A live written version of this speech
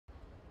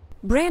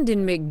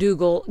Brandon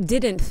McDougall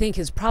didn't think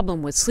his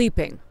problem was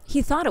sleeping.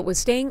 He thought it was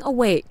staying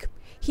awake.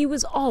 He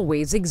was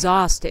always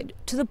exhausted,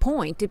 to the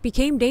point it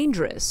became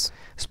dangerous.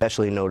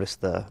 Especially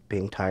noticed the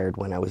being tired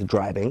when I was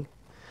driving.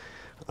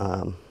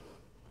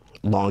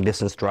 Long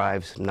distance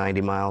drives,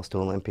 90 miles to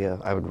Olympia,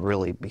 I would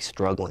really be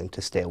struggling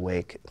to stay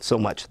awake. So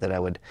much that I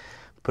would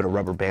put a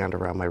rubber band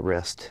around my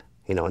wrist,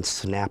 and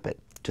snap it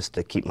just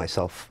to keep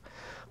myself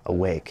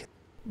awake.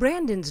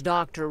 Brandon's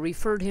doctor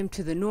referred him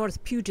to the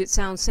North Puget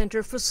Sound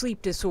Center for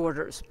Sleep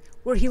Disorders,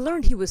 where he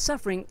learned he was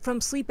suffering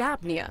from sleep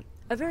apnea,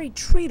 a very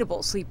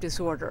treatable sleep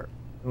disorder.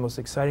 The most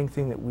exciting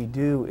thing that we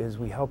do is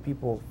we help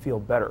people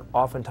feel better.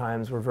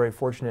 Oftentimes we're very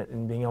fortunate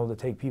in being able to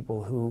take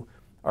people who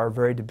are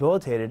very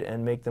debilitated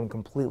and make them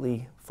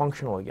completely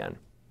functional again.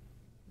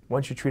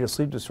 Once you treat a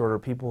sleep disorder,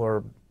 people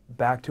are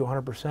back to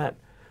 100%,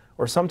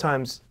 or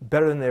sometimes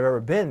better than they've ever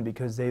been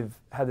because they've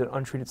had an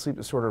untreated sleep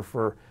disorder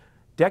for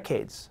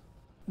decades.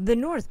 The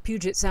North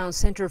Puget Sound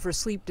Center for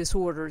Sleep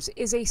Disorders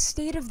is a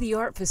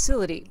state-of-the-art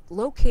facility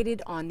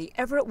located on the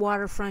Everett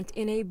waterfront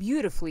in a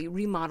beautifully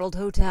remodeled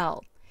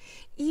hotel.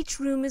 Each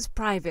room is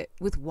private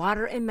with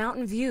water and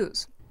mountain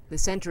views. The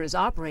center is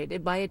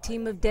operated by a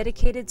team of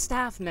dedicated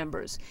staff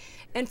members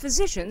and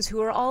physicians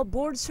who are all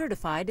board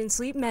certified in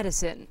sleep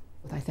medicine.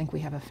 I think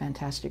we have a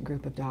fantastic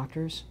group of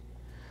doctors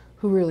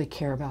who really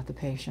care about the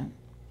patient.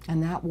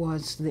 And that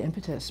was the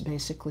impetus,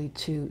 basically,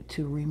 to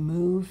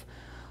remove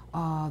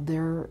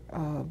their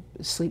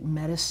sleep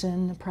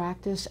medicine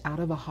practice out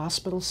of a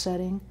hospital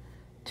setting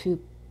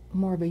to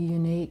more of a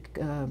unique,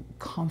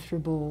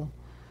 comfortable,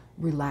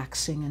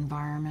 relaxing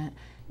environment.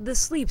 The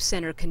Sleep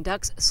Center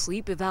conducts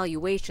sleep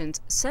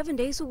evaluations 7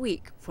 days a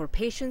week for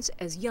patients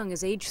as young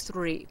as age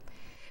 3.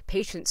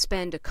 Patients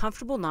spend a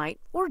comfortable night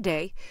or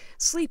day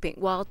sleeping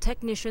while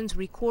technicians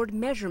record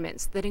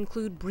measurements that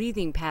include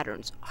breathing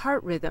patterns,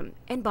 heart rhythm,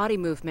 and body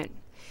movement.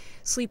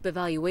 Sleep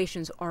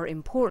evaluations are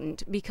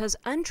important because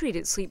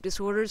untreated sleep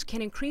disorders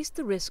can increase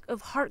the risk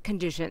of heart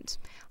conditions,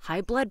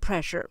 high blood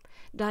pressure,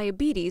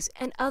 diabetes,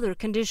 and other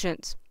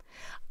conditions.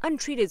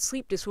 Untreated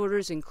sleep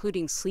disorders,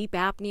 including sleep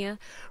apnea,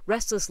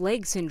 restless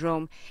leg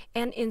syndrome,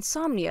 and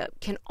insomnia,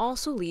 can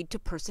also lead to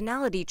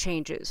personality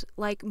changes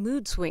like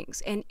mood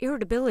swings and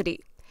irritability.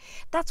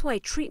 That's why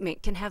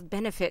treatment can have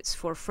benefits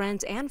for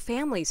friends and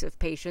families of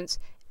patients,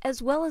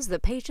 as well as the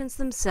patients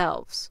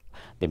themselves.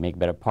 They make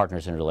better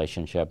partners in a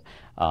relationship.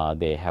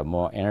 They have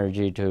more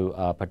energy to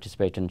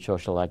participate in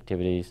social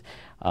activities.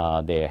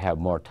 They have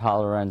more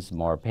tolerance,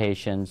 more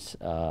patience,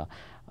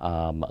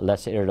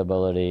 less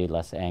irritability,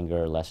 less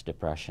anger, less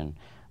depression.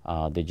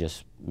 They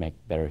just make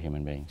better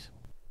human beings.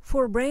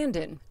 For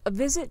Brandon, a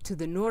visit to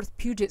the North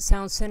Puget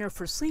Sound Center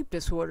for Sleep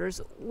Disorders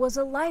was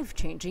a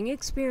life-changing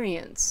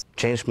experience.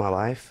 Changed my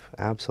life,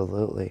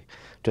 absolutely.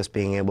 Just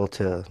being able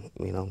to,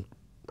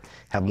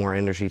 have more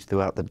energy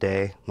throughout the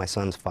day. My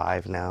son's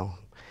 5 now.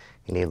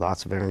 You need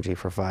lots of energy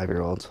for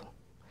 5-year-olds.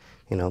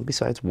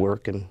 Besides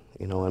work and,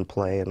 and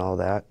play and all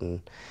that, and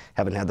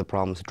haven't had the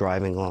problems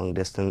driving long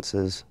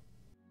distances.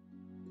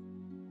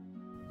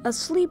 A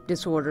sleep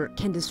disorder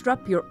can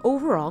disrupt your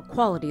overall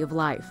quality of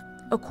life.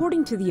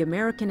 According to the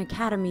American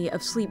Academy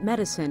of Sleep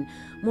Medicine,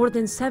 more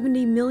than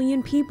 70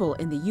 million people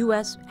in the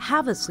U.S.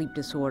 have a sleep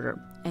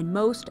disorder, and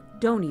most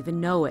don't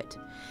even know it.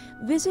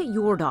 Visit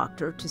your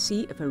doctor to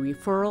see if a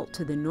referral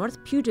to the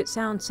North Puget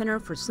Sound Center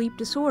for Sleep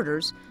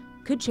Disorders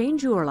could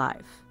change your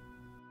life.